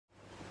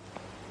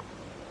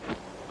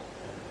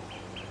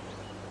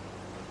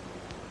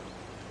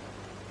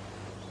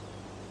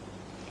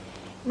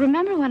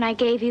Remember when I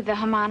gave you the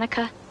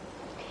harmonica?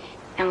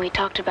 And we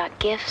talked about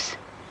gifts?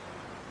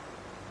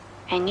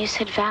 And you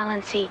said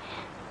Valency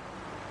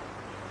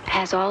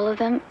has all of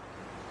them.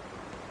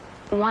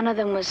 One of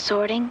them was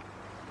sorting.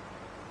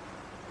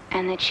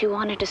 And that you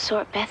wanted to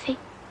sort Bethy?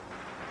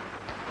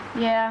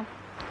 Yeah.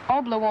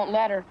 Obla won't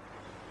let her.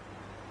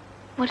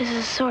 What does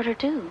a sorter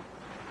do?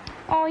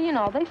 Oh, you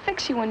know, they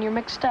fix you when you're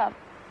mixed up.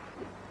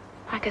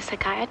 Like a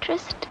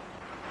psychiatrist?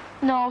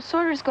 No,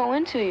 sorters go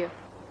into you.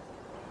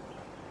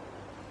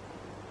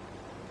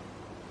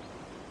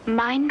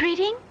 Mind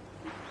reading?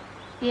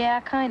 Yeah,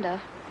 kind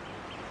of.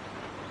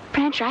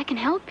 Prancher, I can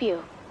help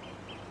you.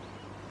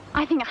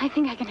 I think I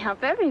can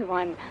help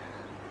everyone.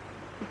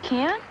 You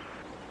can?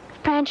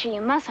 Prancher,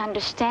 you must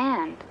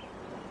understand.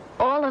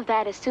 All of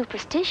that is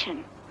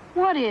superstition.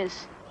 What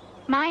is?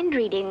 Mind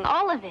reading,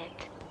 all of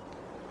it.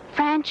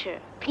 Prancher,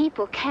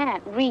 people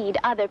can't read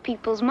other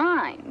people's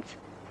minds.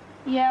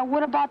 Yeah,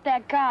 what about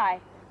that guy?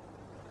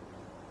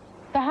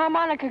 The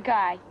harmonica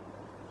guy.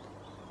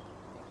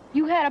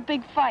 You had a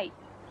big fight.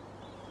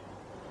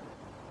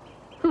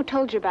 Who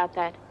told you about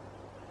that?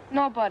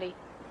 Nobody.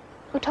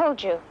 Who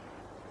told you?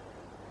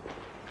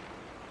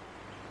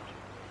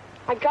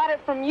 I got it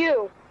from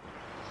you.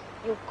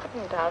 You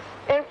couldn't have.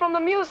 And from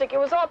the music, it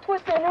was all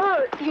twisted and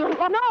hurt. You know,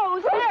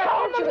 There,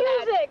 from the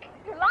music.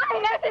 You're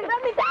lying, Nathan.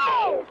 Let me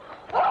go.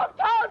 Who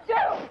told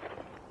you?